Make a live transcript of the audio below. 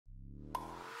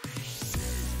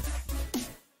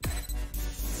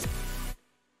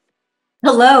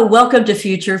Hello, welcome to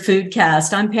Future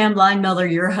Foodcast. I'm Pam Miller,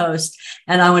 your host,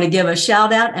 and I want to give a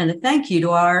shout out and a thank you to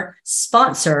our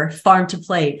sponsor, Farm to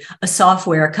Plate, a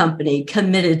software company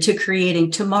committed to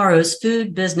creating tomorrow's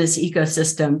food business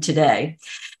ecosystem today.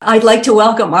 I'd like to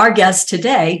welcome our guest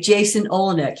today, Jason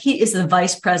Olinik. He is the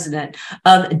Vice President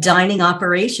of Dining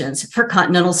Operations for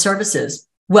Continental Services.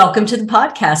 Welcome to the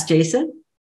podcast, Jason.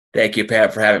 Thank you, Pam,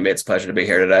 for having me. It's a pleasure to be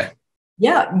here today.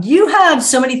 Yeah, you have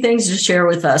so many things to share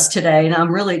with us today, and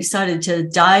I'm really excited to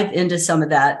dive into some of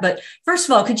that. But first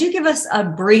of all, could you give us a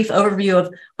brief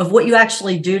overview of what you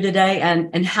actually do today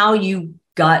and how you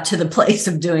got to the place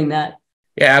of doing that?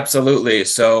 Yeah, absolutely.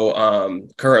 So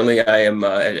currently I am,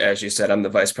 as you said, I'm the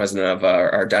Vice President of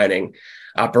our dining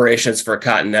operations for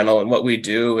Continental. And what we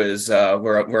do is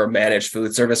we're a managed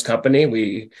food service company.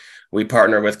 We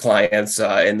partner with clients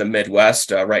in the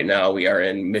Midwest. Right now we are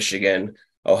in Michigan,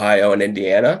 Ohio, and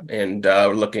Indiana, and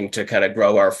we're looking to kind of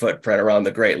grow our footprint around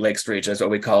the Great Lakes region is what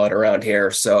we call it around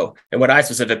here. So, and what I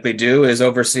specifically do is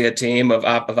oversee a team of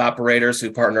operators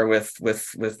who partner with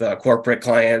corporate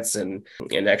clients and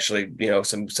actually,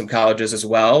 some colleges as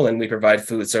well. And we provide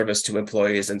food service to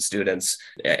employees and students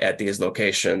at these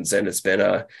locations. And it's been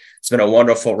a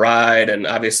wonderful ride and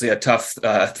obviously a tough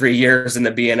 3 years in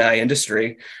the B&I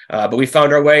industry, but we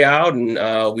found our way out, and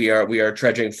we are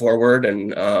trudging forward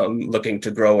and looking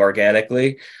to grow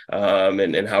organically,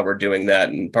 and how we're doing that.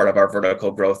 And part of our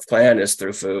vertical growth plan is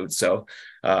through food. So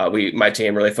my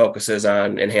team really focuses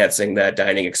on enhancing that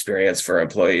dining experience for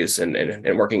employees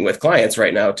and working with clients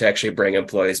right now to actually bring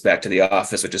employees back to the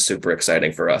office, which is super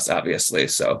exciting for us, obviously.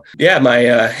 So yeah,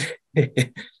 my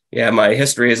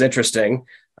history is interesting.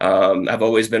 I've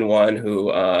always been one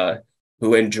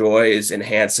who enjoys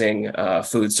enhancing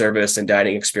food service and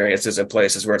dining experiences in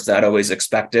places where it's not always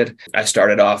expected. I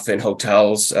started off in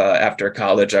hotels. After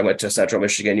college, I went to Central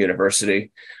Michigan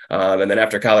University. And then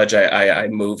after college, I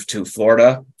moved to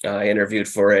Florida. I interviewed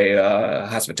for a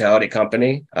hospitality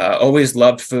company. Always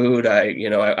loved food.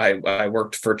 I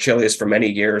worked for Chili's for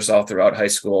many years, all throughout high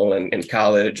school and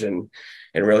college, and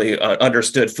really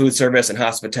understood food service and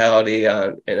hospitality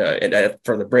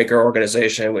for the Brinker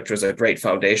organization, which was a great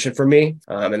foundation for me.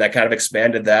 And that kind of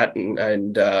expanded that.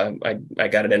 And I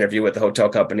got an interview with the hotel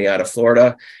company out of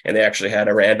Florida, and they actually had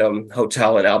a random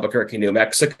hotel in Albuquerque, New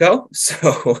Mexico.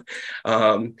 So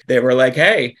they were like,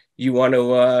 hey, you want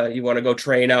to go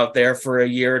train out there for a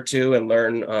year or two and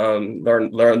learn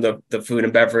the food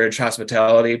and beverage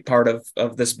hospitality part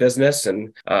of this business.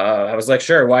 And I was like,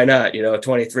 sure, why not? A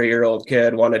 23-year-old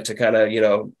kid wanted to kind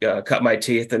of, cut my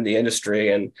teeth in the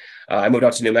industry. And I moved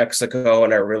out to New Mexico,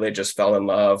 and I really just fell in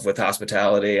love with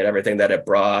hospitality and everything that it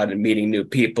brought, and meeting new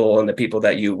people and the people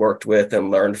that you worked with and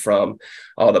learned from,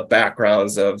 all the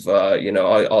backgrounds of,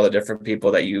 all the different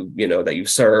people that you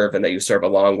serve and that you serve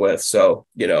along with. So,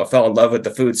 fell in love with the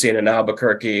food scene in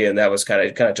Albuquerque, and that was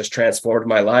kind of just transformed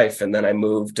my life. And then I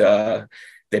moved,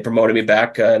 they promoted me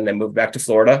back, and I moved back to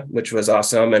Florida, which was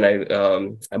awesome. And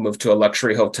I moved to a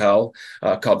luxury hotel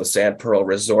called the Sand Pearl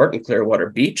Resort in Clearwater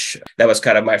Beach. That was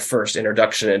kind of my first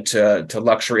introduction into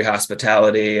luxury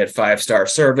hospitality and 5-star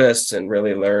service, and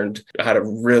really learned how to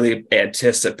really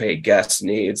anticipate guest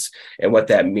needs and what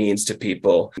that means to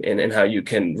people, and how you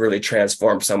can really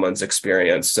transform someone's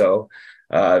experience. So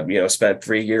spent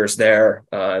 3 years there.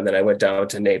 And then I went down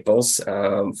to Naples,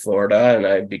 Florida, and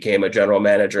I became a general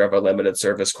manager of a limited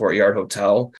service Courtyard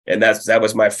hotel. And that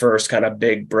was my first kind of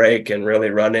big break, and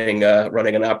really running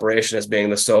an operation as being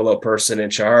the solo person in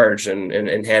charge,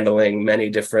 and handling many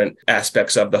different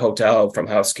aspects of the hotel, from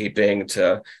housekeeping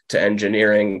to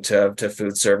engineering to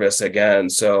food service again.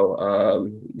 So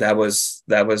that was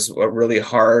a really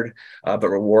hard but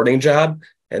rewarding job.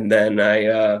 And then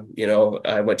I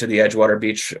went to the Edgewater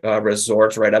Beach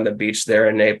Resort right on the beach there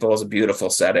in Naples, a beautiful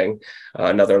setting.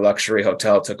 Another luxury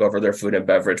hotel took over their food and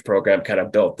beverage program, kind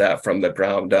of built that from the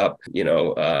ground up.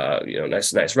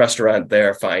 Nice restaurant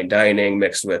there, fine dining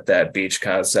mixed with that beach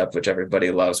concept, which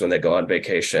everybody loves when they go on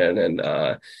vacation, and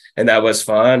that was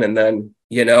fun. And then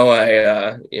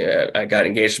I got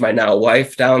engaged to my now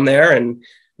wife down there, and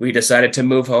we decided to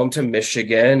move home to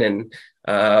Michigan. And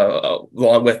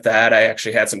along with that, I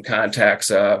actually had some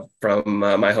contacts from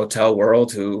my hotel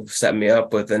world who set me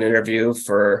up with an interview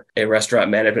for a restaurant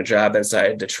management job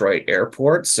inside Detroit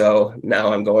Airport. So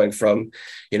now I'm going from,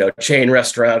 chain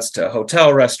restaurants to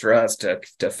hotel restaurants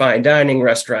to fine dining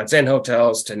restaurants in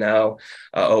hotels to now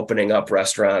opening up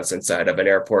restaurants inside of an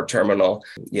airport terminal,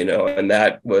 and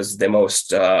that was the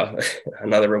most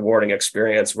another rewarding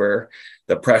experience where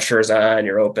the pressure's on,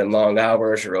 you're open long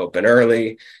hours, you're open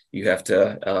early. You have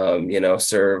to,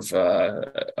 serve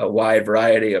a wide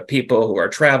variety of people who are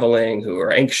traveling, who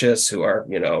are anxious, who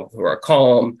are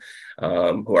calm,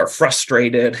 who are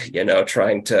frustrated,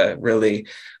 trying to really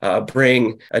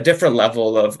bring a different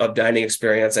level of dining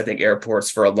experience. I think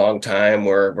airports for a long time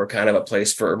were kind of a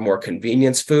place for more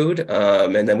convenience food.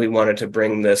 And then we wanted to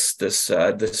bring this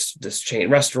chain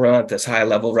restaurant, this high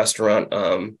level restaurant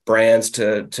brands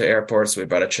to airports. We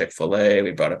brought a Chick-fil-A,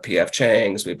 we brought a P.F.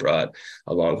 Chang's, we brought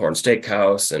a Longhorn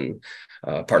Steakhouse, and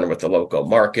partnered with the local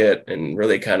market and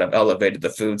really kind of elevated the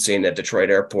food scene at Detroit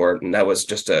Airport. And that was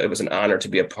it was an honor to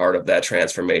be a part of that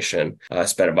transformation. I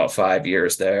spent about 5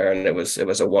 years there, and it was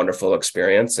a wonderful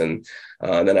experience. And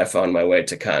then I found my way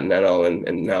to Continental,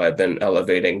 and now I've been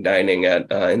elevating dining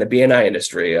in the B&I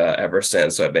industry ever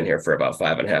since. So I've been here for about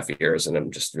 5.5 years, and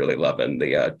I'm just really loving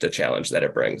the challenge that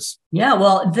it brings. Yeah,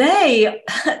 well, they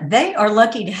are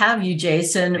lucky to have you,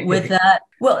 Jason, with that.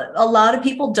 Well, a lot of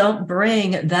people don't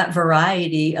bring that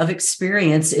variety of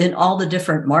experience in all the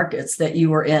different markets that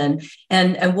you were in.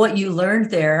 And what you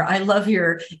learned there, I love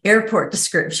your airport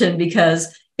description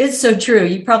because it's so true.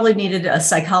 You probably needed a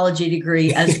psychology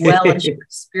degree as well as your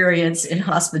experience in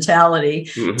hospitality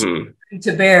to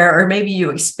bear, or maybe you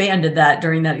expanded that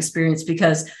during that experience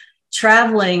because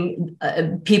traveling,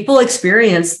 people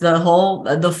experience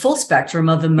the full spectrum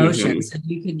of emotions. And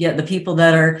you could get the people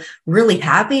that are really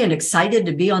happy and excited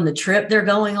to be on the trip they're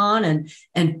going on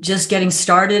and just getting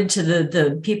started, to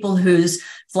the people whose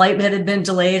flight had been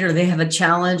delayed, or they have a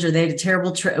challenge, or they had a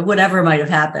terrible trip, whatever might have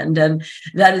happened. And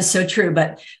that is so true.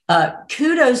 But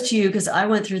kudos to you, because I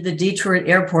went through the Detroit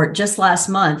airport just last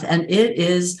month, and it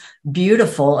is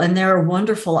beautiful, and there are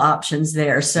wonderful options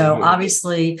there. So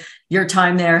obviously your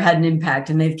time there had an impact,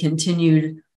 and they've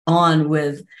continued on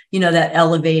with, that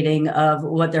elevating of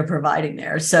what they're providing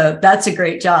there. So that's a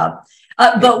great job.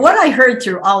 But what I heard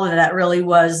through all of that really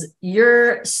was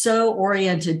you're so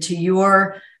oriented to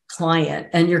your client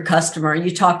and your customer.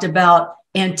 You talked about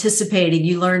anticipating,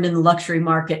 you learned in the luxury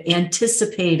market,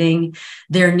 anticipating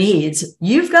their needs.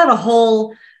 You've got a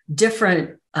whole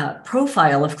different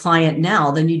profile of client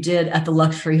now than you did at the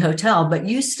luxury hotel, but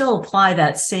you still apply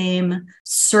that same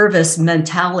service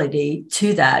mentality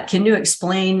to that. Can you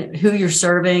explain who you're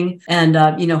serving and,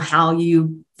 how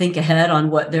you think ahead on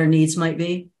what their needs might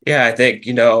be? Yeah, I think,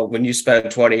 when you spend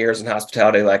 20 years in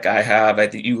hospitality like I have, I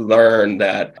think you learn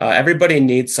that everybody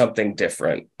needs something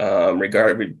different,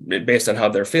 based on how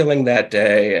they're feeling that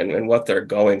day and what they're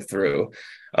going through.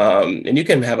 And you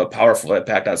can have a powerful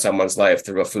impact on someone's life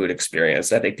through a food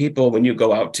experience. I think people, when you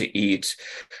go out to eat,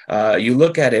 you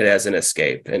look at it as an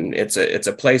escape, and it's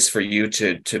a place for you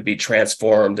to be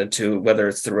transformed into, whether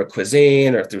it's through a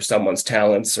cuisine or through someone's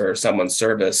talents or someone's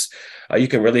service. You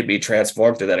can really be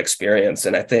transformed through that experience.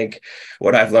 And I think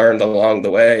what I've learned along the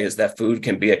way is that food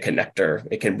can be a connector.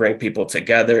 It can bring people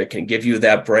together. It can give you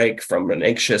that break from an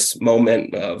anxious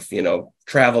moment of,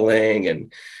 traveling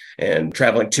and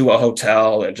traveling to a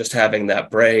hotel, and just having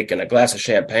that break and a glass of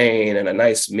champagne and a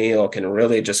nice meal can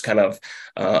really just kind of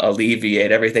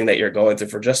alleviate everything that you're going through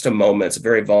for just a moment. It's a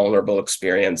very vulnerable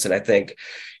experience. And I think,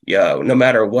 no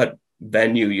matter what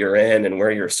venue you're in and where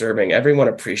you're serving, everyone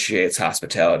appreciates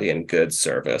hospitality and good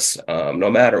service, no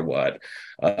matter what.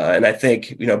 And I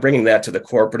think, bringing that to the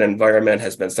corporate environment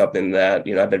has been something that,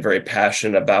 I've been very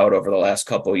passionate about over the last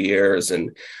couple of years.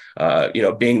 And,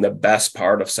 being the best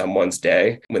part of someone's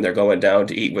day when they're going down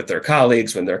to eat with their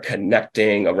colleagues, when they're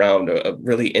connecting around a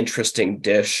really interesting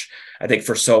dish. I think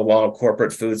for so long,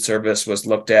 corporate food service was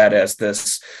looked at as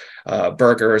this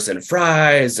burgers and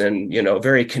fries and,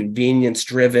 very convenience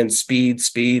driven, speed.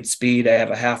 I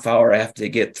have a half hour. I have to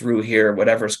get through here.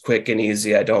 Whatever's quick and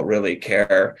easy, I don't really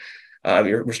care.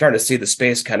 We're starting to see the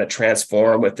space kind of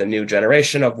transform with the new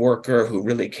generation of worker who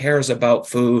really cares about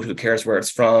food, who cares where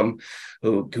it's from,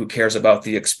 who cares about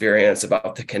the experience,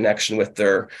 about the connection with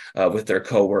their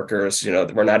coworkers.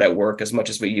 We're not at work as much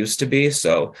as we used to be.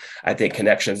 So I think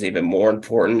connection is even more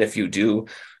important if you do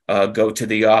go to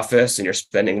the office and you're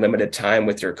spending limited time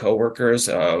with your coworkers.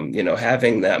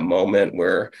 Having that moment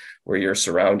where you're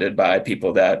surrounded by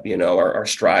people that are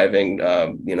striving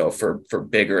for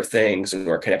bigger things and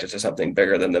are connected to something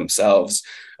bigger than themselves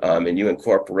and you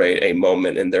incorporate a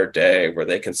moment in their day where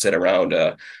they can sit around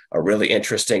a really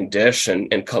interesting dish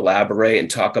and collaborate and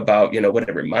talk about, what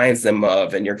it reminds them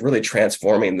of. And you're really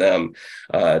transforming them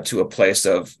to a place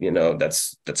of,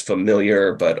 that's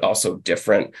familiar, but also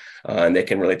different. And they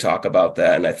can really talk about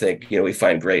that. And I think, we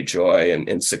find great joy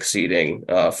in succeeding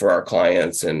for our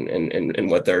clients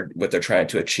and what they're trying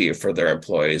to achieve for their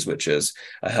employees, which is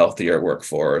a healthier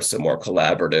workforce, a more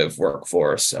collaborative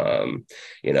workforce. And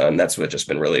that's what just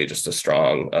been really just a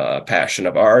strong passion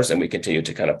of ours. And we continue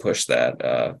to kind of push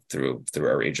that through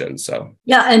our region. So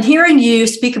yeah, and hearing you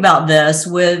speak about this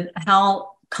with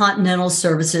how Continental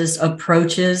Services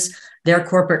approaches their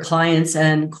corporate clients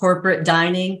and corporate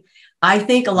dining, I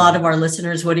think a lot of our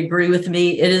listeners would agree with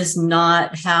me. It is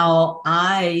not how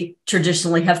I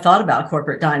traditionally have thought about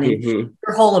corporate dining. Mm-hmm.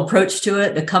 Your whole approach to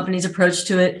it, the company's approach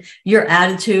to it, your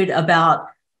attitude about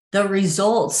the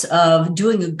results of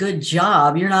doing a good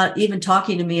job. You're not even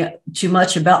talking to me too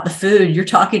much about the food. You're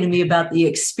talking to me about the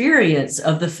experience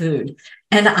of the food.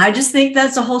 And I just think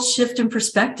that's a whole shift in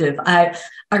perspective. I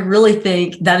really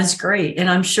think that is great. And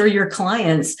I'm sure your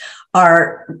clients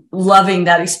are loving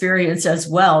that experience as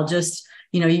well. Just,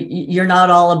 you're not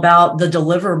all about the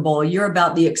deliverable. You're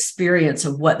about the experience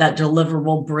of what that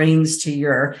deliverable brings to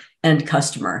your end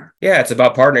customer. Yeah, it's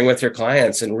about partnering with your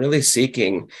clients and really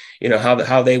seeking,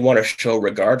 how they want to show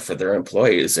regard for their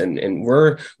employees. And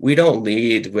we don't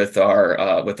lead with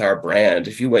our brand.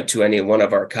 If you went to any one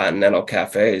of our Continental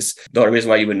cafes, the only reason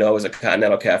why you would know it was a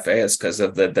Continental cafe is because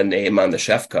of the name on the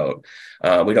chef coat.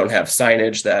 We don't have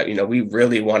signage that, we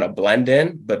really want to blend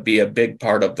in, but be a big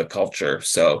part of the culture.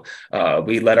 So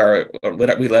we let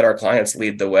our clients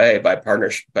lead the way by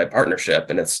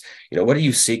partnership. And it's, what are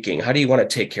you seeking? How do you want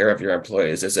to take care of your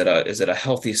employees? Is it a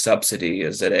healthy subsidy?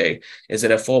 Is it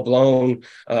a full-blown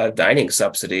dining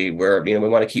subsidy where, we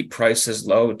want to keep prices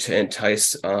low to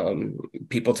entice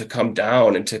people to come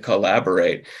down and to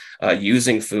collaborate,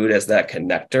 using food as that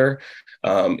connector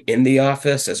in the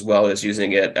office, as well as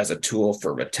using it as a tool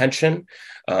for retention,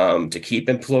 to keep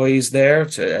employees there,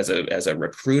 as a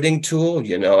recruiting tool.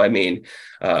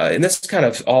 And this kind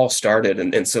of all started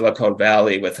in Silicon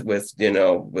Valley with the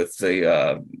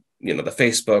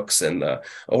Facebooks and the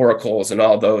Oracles and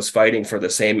all those fighting for the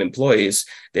same employees.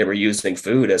 They were using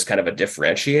food as kind of a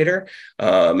differentiator.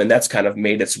 And that's kind of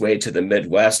made its way to the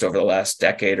Midwest over the last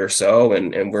decade or so.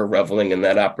 And we're reveling in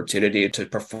that opportunity to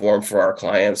perform for our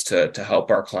clients, to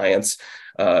help our clients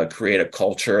create a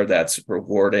culture that's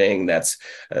rewarding, that's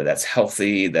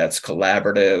healthy, that's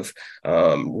collaborative,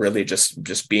 really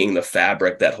just being the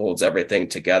fabric that holds everything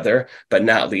together, but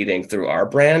not leading through our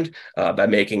brand, by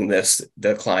making this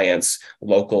the client's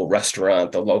local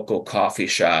restaurant, the local coffee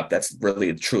shop that's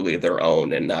really truly their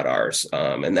own and not ours.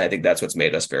 And I think that's what's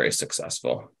made us very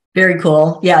successful. Very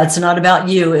cool. Yeah, it's not about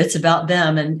you, it's about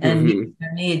them and meeting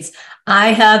their needs. I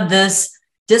have this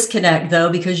disconnect though,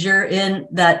 because you're in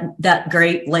that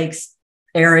Great Lakes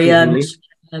area,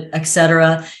 et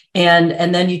cetera.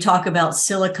 And then you talk about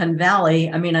Silicon Valley.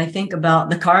 I mean, I think about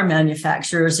the car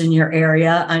manufacturers in your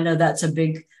area. I know that's a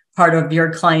big part of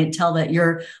your clientele that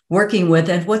you're working with.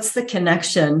 And what's the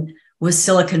connection with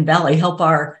Silicon Valley? Help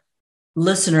our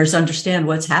listeners understand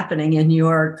what's happening in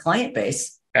your client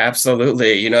base.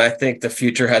 Absolutely. I think the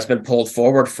future has been pulled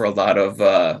forward for a lot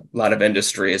of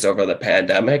industries over the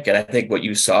pandemic. And I think what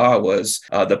you saw was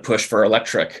the push for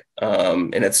electric.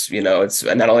 And it's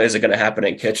not only is it going to happen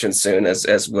in kitchens soon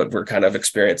as what we're kind of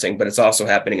experiencing, but it's also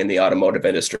happening in the automotive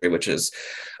industry, which is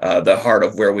the heart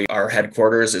of where our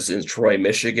headquarters is in Troy,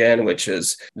 Michigan, which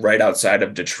is right outside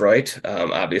of Detroit.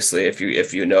 Obviously,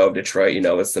 if you know of Detroit,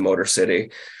 it's the Motor City.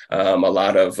 A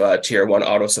lot of tier one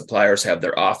auto suppliers have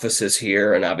their offices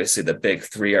here. And obviously the big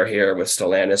three are here with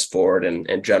Stellantis, Ford,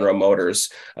 and General Motors,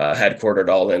 headquartered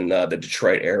all in the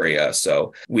Detroit area.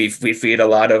 So we feed a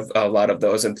lot of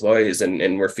those employees,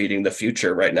 and we're feeding the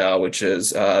future right now, which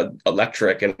is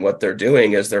electric. And what they're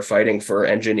doing is they're fighting for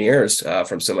engineers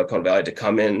from Silicon Valley to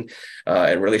come in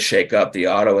and really shake up the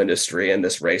auto industry in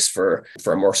this race for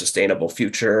a more sustainable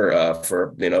future,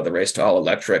 for the race to all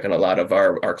electric. And a lot of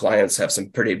our clients have some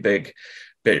pretty big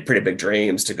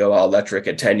dreams to go all electric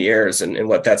in 10 years. And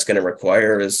what that's going to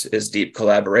require is deep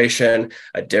collaboration,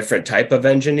 a different type of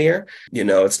engineer.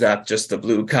 It's not just the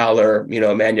blue collar,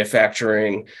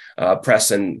 manufacturing,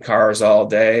 pressing cars all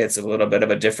day. It's a little bit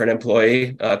of a different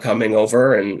employee coming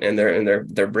over, and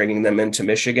they're bringing them into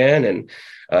Michigan. And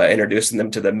introducing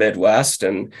them to the Midwest.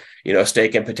 And,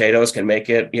 steak and potatoes can make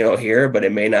it, here, but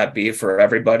it may not be for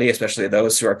everybody, especially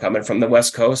those who are coming from the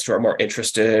West Coast who are more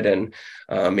interested in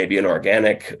maybe an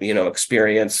organic,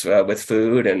 experience with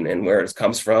food and where it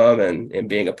comes from, and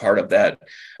being a part of that.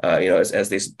 As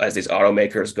these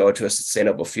automakers go to a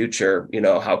sustainable future,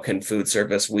 how can food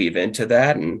service weave into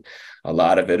that? And a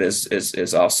lot of it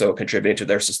is also contributing to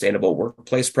their sustainable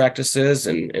workplace practices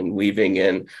and weaving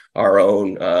in our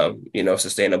own,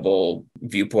 sustainable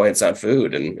viewpoints on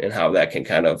food and how that can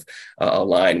kind of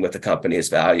align with the company's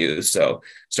values. So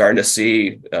starting to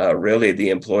see really the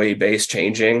employee base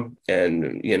changing,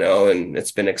 and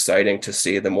it's been exciting to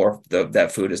see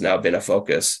that food has now been a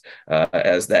focus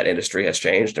as that industry has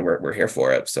changed, and we're here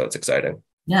for it. So it's exciting.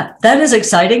 Yeah, that is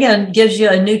exciting and gives you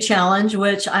a new challenge,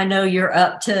 which I know you're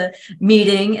up to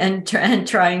meeting and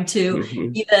trying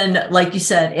to even, like you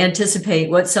said, anticipate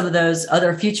what some of those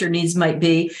other future needs might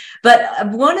be.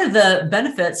 But one of the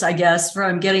benefits, I guess,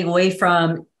 from getting away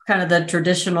from kind of the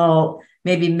traditional,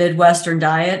 maybe Midwestern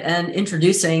diet and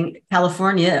introducing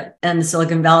California and the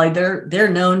Silicon Valley, they're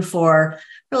known for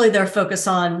really their focus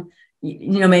on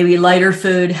maybe lighter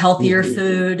food, healthier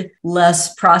food,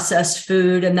 less processed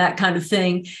food, and that kind of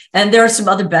thing. And there are some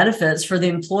other benefits for the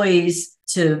employees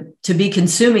to be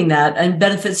consuming that, and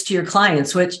benefits to your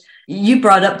clients, which you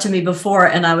brought up to me before.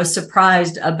 And I was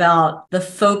surprised about the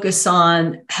focus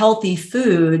on healthy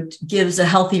food gives a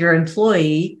healthier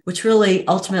employee, which really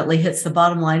ultimately hits the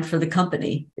bottom line for the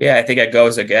company. Yeah, I think it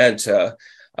goes again to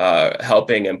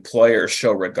helping employers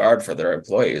show regard for their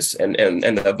employees and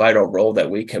the vital role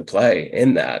that we can play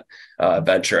in that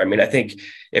venture. I mean, I think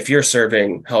if you're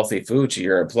serving healthy food to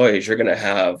your employees, you're going to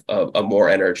have a more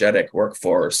energetic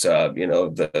workforce,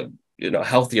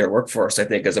 healthier workforce, I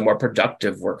think, is a more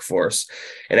productive workforce.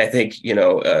 And I think,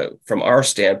 from our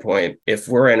standpoint, if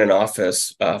we're in an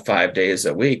office 5 days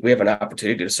a week, we have an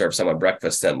opportunity to serve someone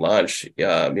breakfast and lunch,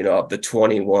 of the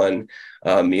 21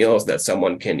 meals that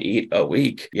someone can eat a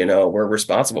week, we're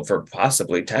responsible for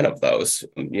possibly 10 of those,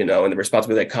 and the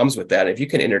responsibility that comes with that. If you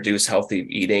can introduce healthy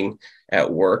eating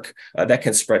at work, that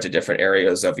can spread to different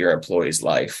areas of your employee's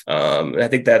life. And I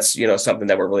think that's, something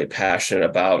that we're really passionate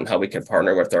about, and how we can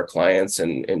partner with our clients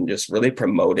and just really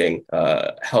promoting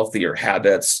healthier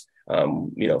habits.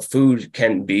 Food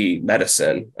can be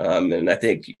medicine. And I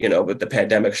think, what the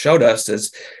pandemic showed us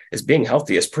is being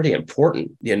healthy is pretty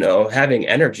important. Having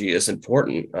energy is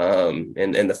important.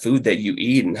 And the food that you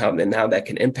eat and how that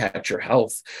can impact your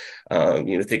health.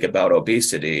 Think about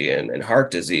obesity and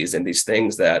heart disease and these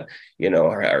things that,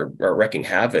 are wreaking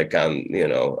havoc on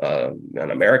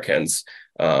Americans.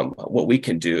 What we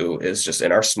can do is just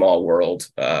in our small world,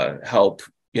 help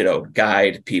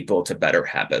guide people to better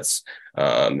habits.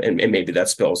 And maybe that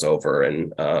spills over.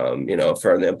 And,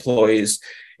 for the employees,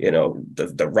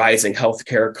 the rising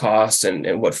healthcare costs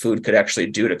and what food could actually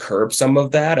do to curb some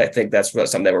of that. I think that's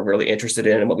something that we're really interested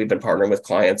in and what we've been partnering with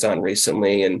clients on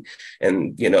recently. And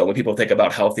when people think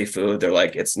about healthy food, they're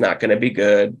like, it's not going to be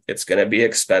good. It's going to be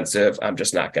expensive. I'm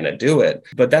just not going to do it.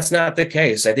 But that's not the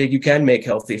case. I think you can make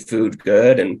healthy food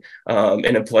good, and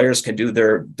employers can do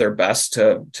their best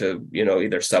to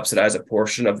either subsidize a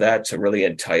portion of that to really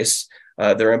entice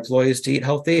their employees to eat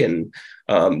healthy. And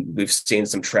we've seen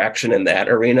some traction in that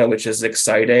arena, which is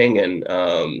exciting. And,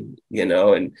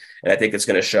 and I think it's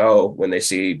going to show when they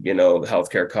see,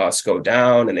 healthcare costs go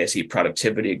down and they see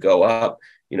productivity go up,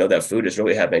 that food is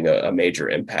really having a major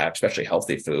impact, especially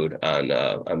healthy food on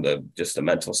the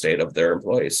mental state of their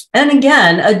employees. And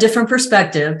again, a different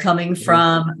perspective coming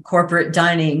from corporate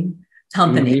dining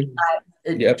company.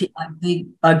 Yep.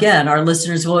 Again, our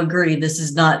listeners will agree this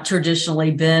has not traditionally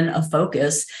been a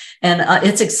focus, and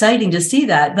it's exciting to see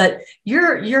that. But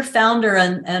your founder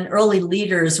and early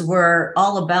leaders were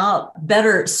all about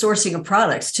better sourcing of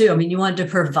products too. I mean, you wanted to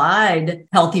provide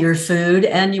healthier food,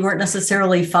 and you weren't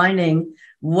necessarily finding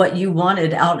what you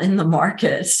wanted out in the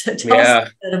market. So tell us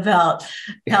a bit about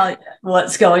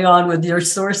what's going on with your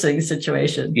sourcing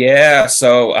situation. Yeah.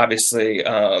 So obviously,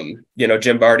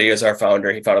 Jim Barty is our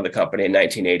founder. He founded the company in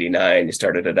 1989. He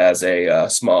started it as a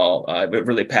small,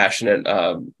 really passionate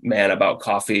man about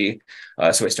coffee.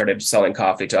 So he started selling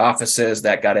coffee to offices.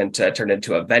 That turned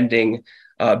into a vending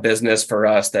business for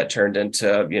us that turned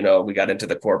into, we got into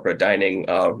the corporate dining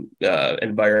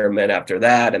environment after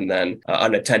that. And then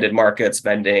unattended markets,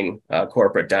 vending,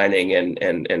 corporate dining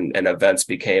and events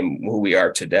became who we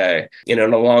are today. And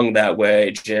along that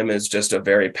way, Jim is just a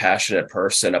very passionate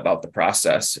person about the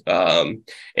process. And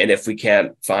if we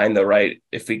can't find the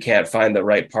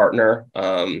right partner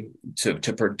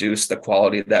to produce the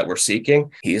quality that we're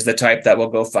seeking, he's the type that will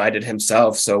go find it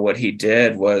himself. So what he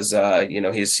did was,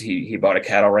 he bought a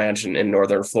cattle ranch in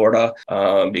northern Florida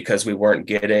because we weren't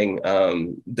getting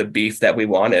the beef that we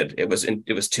wanted. It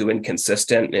was too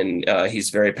inconsistent, and he's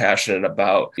very passionate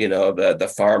about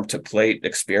the farm to plate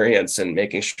experience and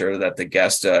making sure that the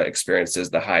guest experiences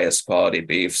the highest quality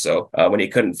beef. So when he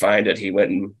couldn't find it, he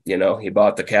went and he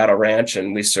bought the cattle ranch,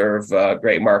 and we serve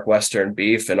great Mark Western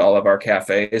beef in all of our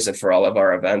cafes and for all of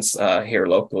our events here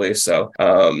locally. So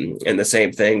and the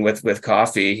same thing with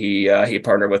coffee. He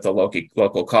partnered with a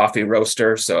local coffee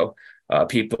roaster. So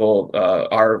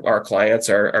our clients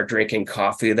are drinking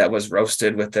coffee that was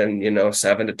roasted within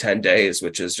 7 to 10 days,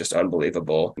 which is just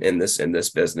unbelievable in this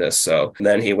business. So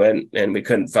then he went, and we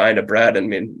couldn't find a bread. I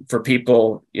mean, for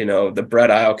people, the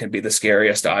bread aisle can be the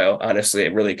scariest aisle. Honestly,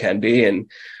 it really can be. And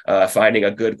finding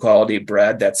a good quality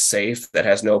bread that's safe, that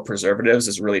has no preservatives,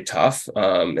 is really tough.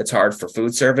 It's hard for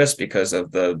food service because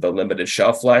of the limited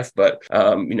shelf life, but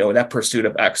that pursuit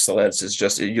of excellence is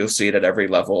just, you'll see it at every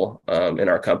level in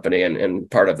our company, and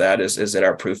part of that is in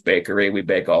our proof bakery. We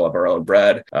bake all of our own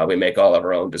bread, we make all of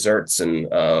our own desserts, and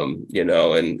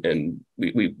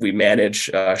we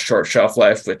manage short shelf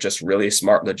life with just really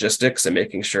smart logistics and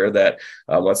making sure that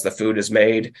once the food is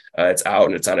made, it's out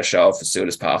and it's on a shelf as soon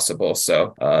as possible.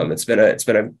 So it's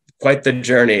been quite the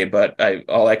journey, but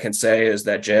all I can say is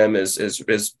that Jim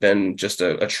has been just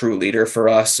a true leader for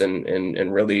us,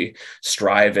 and really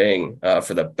striving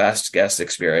for the best guest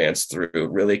experience through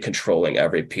really controlling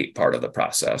every part of the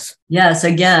process. Yes,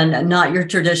 again, not your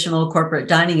traditional corporate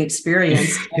dining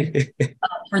experience.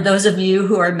 For those of you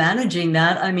who are managing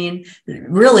that, I mean,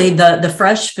 really the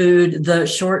fresh food, the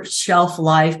short shelf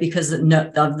life because of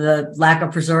the lack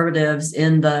of preservatives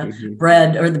in the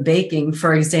bread or the baking,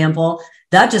 for example,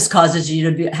 that just causes you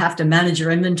to have to manage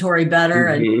your inventory better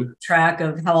and track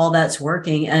of how all that's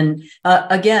working. And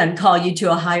again, call you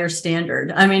to a higher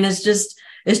standard. I mean, it's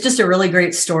just a really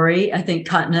great story. I think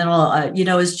Continental,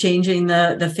 is changing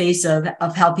the face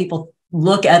of how people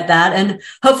look at that. And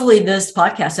hopefully this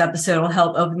podcast episode will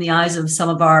help open the eyes of some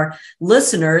of our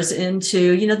listeners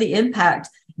into, the impact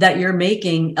that you're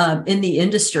making in the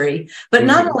industry. But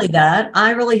not only that,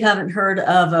 I really haven't heard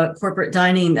of a corporate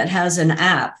dining that has an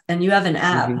app, and you have an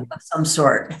app of some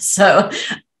sort. So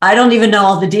I don't even know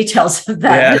all the details of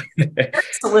that.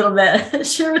 Yeah.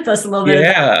 Share with us a little bit.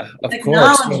 Yeah, of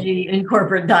technology in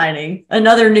corporate dining,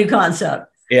 another new concept.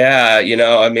 Yeah,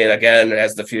 I mean, again,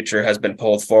 as the future has been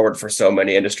pulled forward for so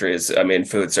many industries, I mean,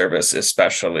 food service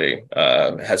especially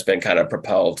has been kind of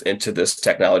propelled into this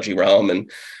technology realm, and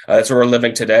that's where we're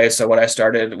living today. So when I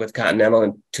started with Continental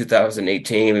in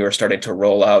 2018, we were starting to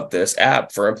roll out this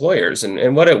app for employers,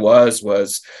 and what it was,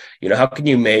 how can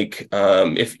you make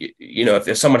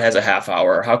if someone has a half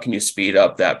hour, how can you speed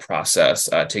up that process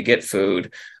to get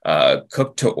food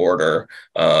cooked to order,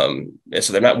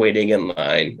 so they're not waiting in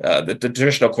line. The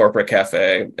traditional corporate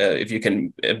cafe, if you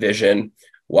can envision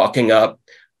walking up,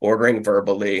 ordering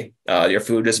verbally, your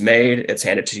food is made, it's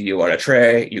handed to you on a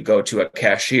tray, you go to a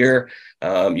cashier,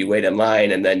 you wait in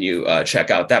line, and then you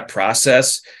check out. That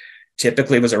process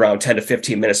typically was around 10 to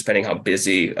 15 minutes, depending how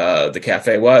busy the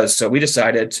cafe was. So we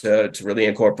decided to really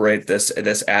incorporate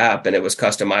this app, and it was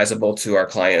customizable to our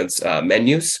clients'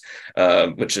 menus,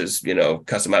 which is,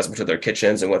 customizable to their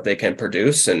kitchens and what they can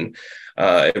produce. And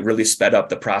it really sped up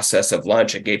the process of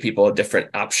lunch. It gave people a different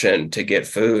option to get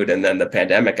food. And then the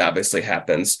pandemic obviously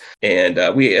happens. And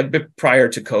prior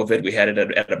to COVID, we had it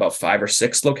at about 5 or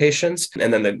 6 locations.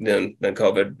 And then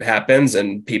COVID happens,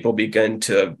 and people begin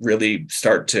to really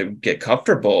start to get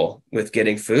comfortable with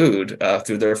getting food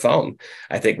through their phone.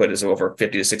 I think what is over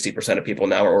 50 to 60% of people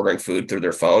now are ordering food through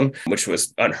their phone, which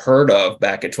was unheard of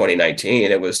back in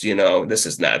 2019. It was, this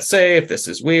is not safe. This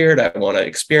is weird. I want to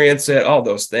experience it. All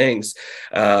those things.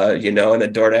 And the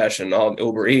DoorDash and all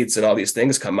Uber Eats and all these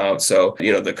things come out. So,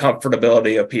 the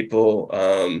comfortability of people,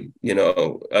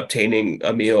 obtaining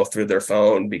a meal through their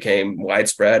phone became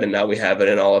widespread. And now we have it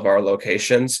in all of our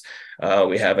locations.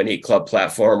 We have an Eat Club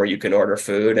platform where you can order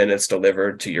food and it's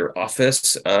delivered to your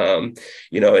office. And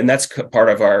that's part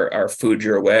of our Food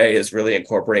Your Way, is really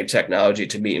incorporating technology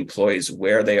to meet employees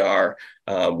where they are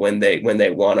when they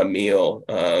want a meal,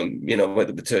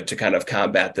 to kind of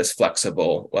combat this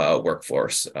flexible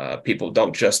workforce. People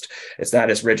it's not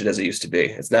as rigid as it used to be.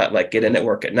 It's not like get in at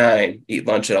work at 9, eat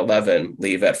lunch at 11,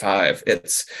 leave at 5.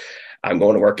 I'm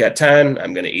going to work at 10.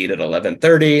 I'm going to eat at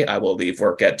 11:30. I will leave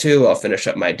work at 2. I'll finish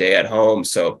up my day at home.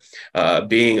 So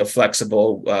being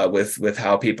flexible with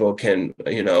how people can,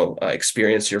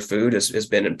 experience your food has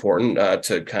been important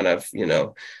to kind of,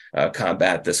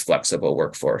 combat this flexible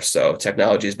workforce. So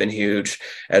technology has been huge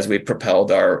as we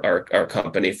propelled our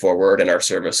company forward and our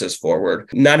services forward.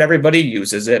 Not everybody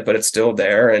uses it, but it's still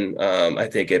there. And I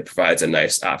think it provides a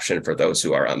nice option for those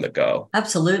who are on the go.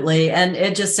 Absolutely. And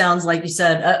it just sounds like you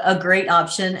said, a great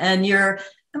option. And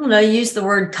I don't know, you use the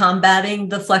word combating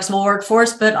the flexible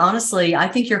workforce, but honestly, I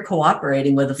think you're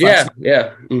cooperating with the flexible.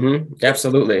 Yeah.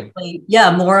 Absolutely.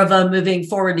 Yeah. More of a moving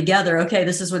forward together. Okay,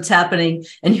 this is what's happening,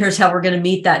 and here's how we're going to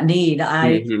meet that need.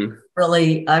 I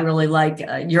really like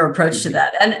your approach to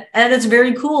that. And it's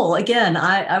very cool. Again,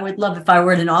 I would love if I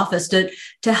were in an office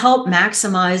to help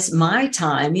maximize my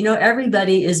time.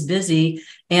 Everybody is busy,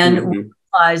 and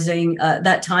realizing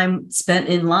that time spent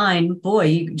in line, boy,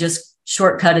 you just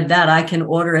shortcutted that. I can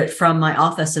order it from my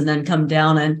office and then come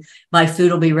down, and my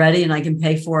food will be ready, and I can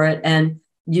pay for it and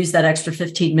use that extra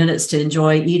 15 minutes to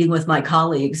enjoy eating with my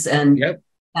colleagues and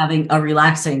having a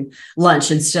relaxing lunch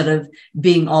instead of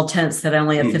being all tense that I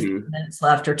only have 15 minutes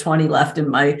left or 20 left in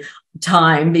my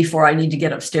time before I need to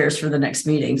get upstairs for the next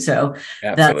meeting. So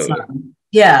that's,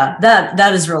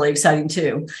 that is really exciting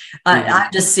too. I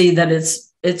just see that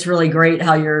it's really great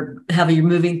how you're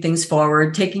moving things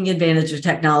forward, taking advantage of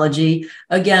technology.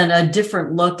 Again, a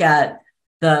different look at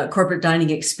the corporate dining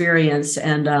experience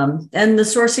and the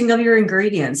sourcing of your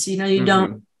ingredients.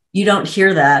 You don't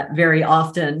hear that very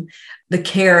often. The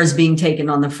care is being taken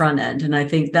on the front end. And I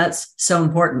think that's so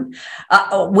important.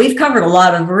 We've covered a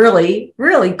lot of really,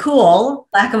 really cool,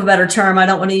 lack of a better term. I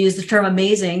don't want to use the term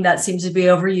amazing. That seems to be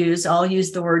overused. I'll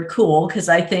use the word cool because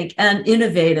I think, and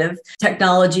innovative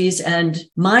technologies and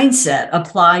mindset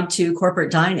applied to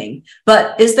corporate dining.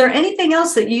 But is there anything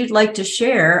else that you'd like to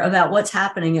share about what's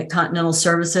happening at Continental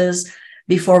Services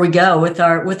before we go with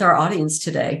our audience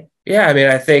today? Yeah, I mean,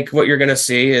 I think what you're going to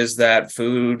see is that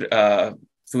food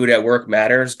at work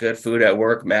matters. Good food at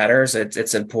work matters.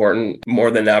 It's important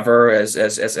more than ever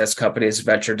as companies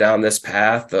venture down this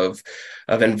path of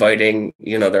inviting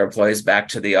their employees back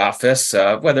to the office,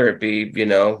 whether it be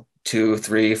 2,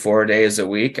 3, 4 days a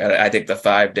week. I think the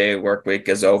 5-day work week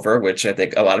is over, which I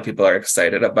think a lot of people are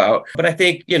excited about. But I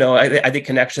think, I think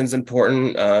connection's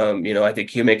important. I think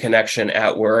human connection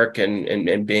at work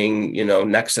and being,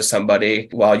 next to somebody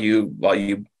while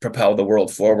you propel the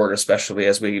world forward, especially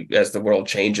as the world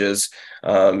changes,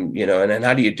 and then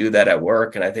how do you do that at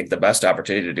work? And I think the best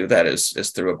opportunity to do that is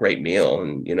through a great meal.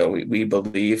 And, we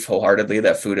believe wholeheartedly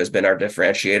that food has been our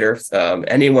differentiator.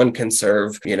 Anyone can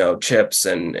serve, chips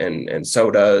and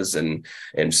sodas and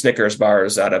Snickers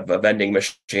bars out of a vending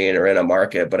machine or in a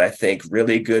market. But I think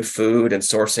really good food and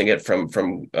sourcing it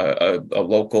from a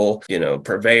local,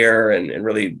 purveyor and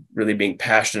really being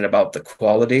passionate about the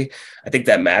quality, I think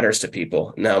that matters to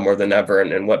people now more than ever,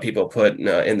 and what people put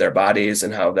in their bodies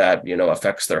and how that,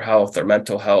 affects their health, their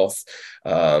mental health.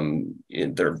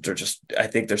 They're just, I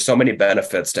think there's so many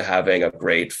benefits to having a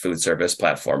great food service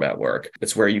platform at work.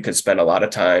 It's where you can spend a lot of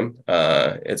time.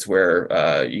 It's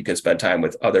where you can spend time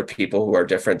with other people who are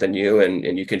different than you,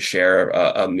 and you can share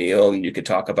a meal and you could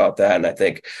talk about that. And I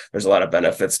think there's a lot of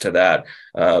benefits to that.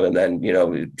 And then,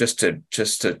 just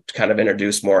to kind of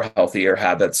introduce more healthier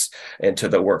habits into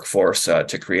the workforce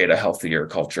to create a healthier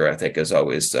culture, I think is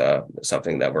always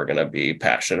something that we're going to be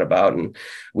passionate about. And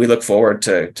we look forward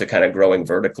to kind of growing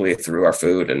vertically through our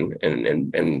food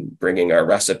and bringing our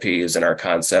recipes and our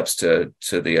concepts to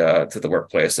the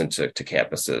workplace and to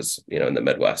campuses, in the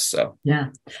Midwest. So yeah,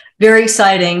 very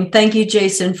exciting. Thank you,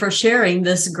 Jason, for sharing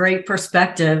this great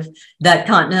perspective that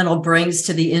Continental brings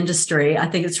to the industry. I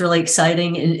think it's really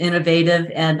exciting and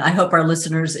innovative, and I hope our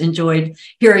listeners enjoyed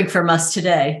hearing from us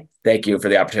today. Thank you for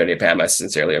the opportunity, Pam. I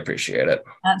sincerely appreciate it.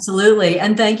 Absolutely.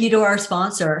 And thank you to our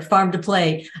sponsor, Farm to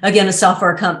Plate, again, a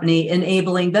software company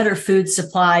enabling better food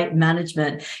supply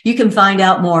management. You can find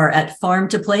out more at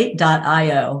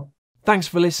farmtoplate.io. Thanks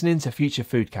for listening to Future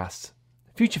Foodcast.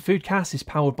 Future Foodcast is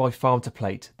powered by Farm to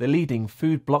Plate, the leading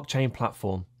food blockchain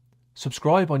platform.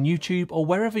 Subscribe on YouTube or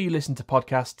wherever you listen to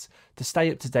podcasts to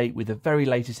stay up to date with the very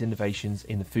latest innovations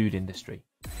in the food industry.